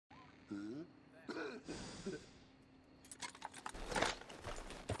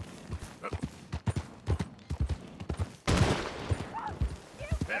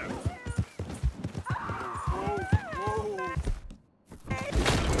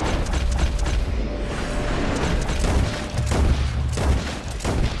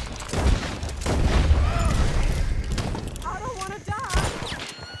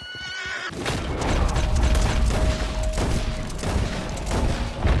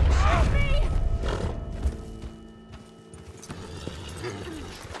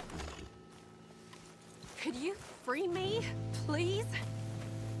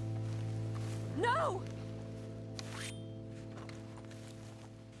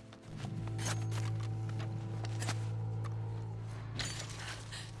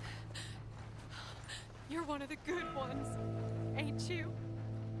You're one of the good ones, ain't you?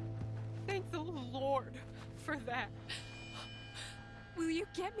 Thank the Lord for that. Will you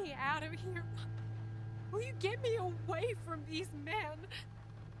get me out of here? Will you get me away from these men?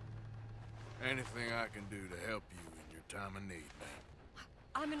 Anything I can do to help you in your time of need, man.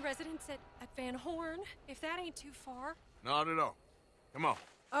 I'm in residence at Van Horn, if that ain't too far. Not at all. Come on.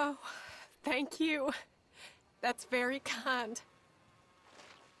 Oh, thank you. That's very kind.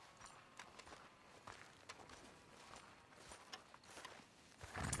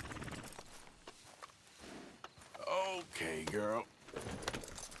 Okay, girl.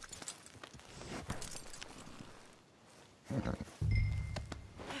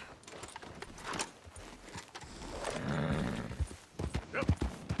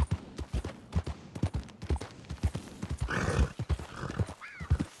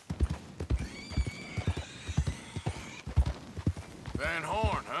 Van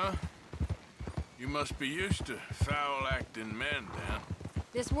Horn, huh? You must be used to foul-acting men, then.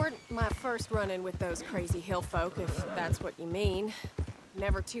 This weren't my first run-in with those crazy hill folk, if that's what you mean.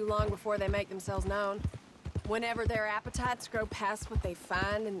 Never too long before they make themselves known. Whenever their appetites grow past what they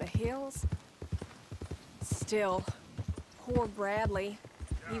find in the hills. Still, poor Bradley.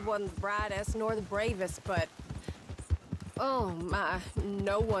 He wasn't the brightest nor the bravest, but... oh my,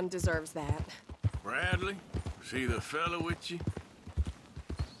 no one deserves that. Bradley? Was he the fella with you?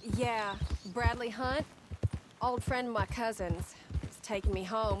 Yeah, Bradley Hunt. Old friend of my cousin's. He's taking me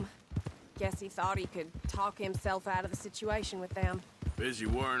home. Guess he thought he could talk himself out of the situation with them. Busy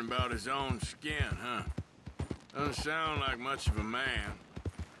worrying about his own skin, huh? Doesn't sound like much of a man.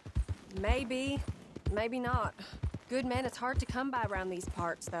 Maybe. Maybe not. Good men is hard to come by around these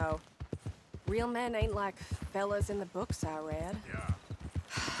parts, though. Real men ain't like fellas in the books I read. Yeah.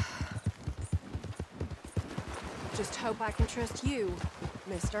 Just hope I can trust you,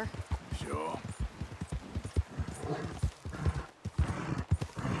 mister. Sure.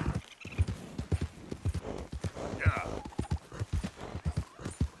 Yeah.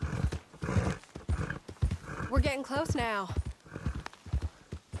 We're getting close now.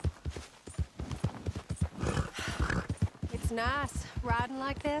 It's nice, riding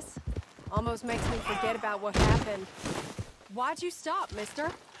like this. Almost makes me forget about what happened. Why'd you stop, mister?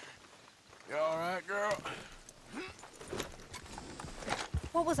 You all right, girl?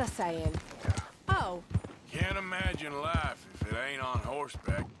 What was I saying? Oh, Can't imagine life if it ain't on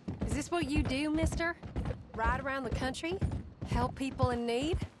horseback. is this what you do, mister? Ride around the country? Help people in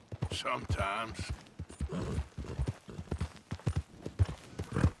need? Sometimes.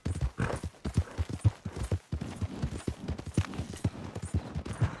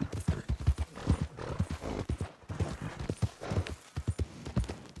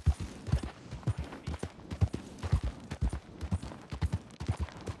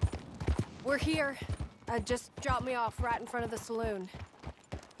 We're here. Just drop me off right in front of the saloon.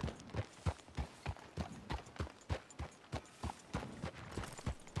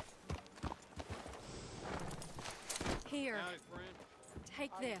 Here.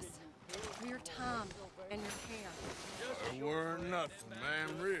 Take this. For your time and your care. It weren't nothing,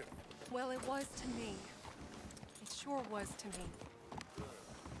 man, real. Well, it was to me. It sure was to me.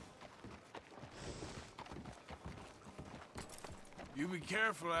 You be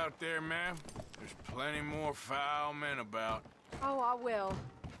careful out there, ma'am. There's plenty more foul men about. Oh, I will.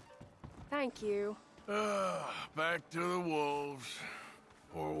 Thank you. Back to the wolves.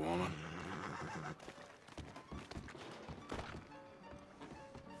 Poor woman.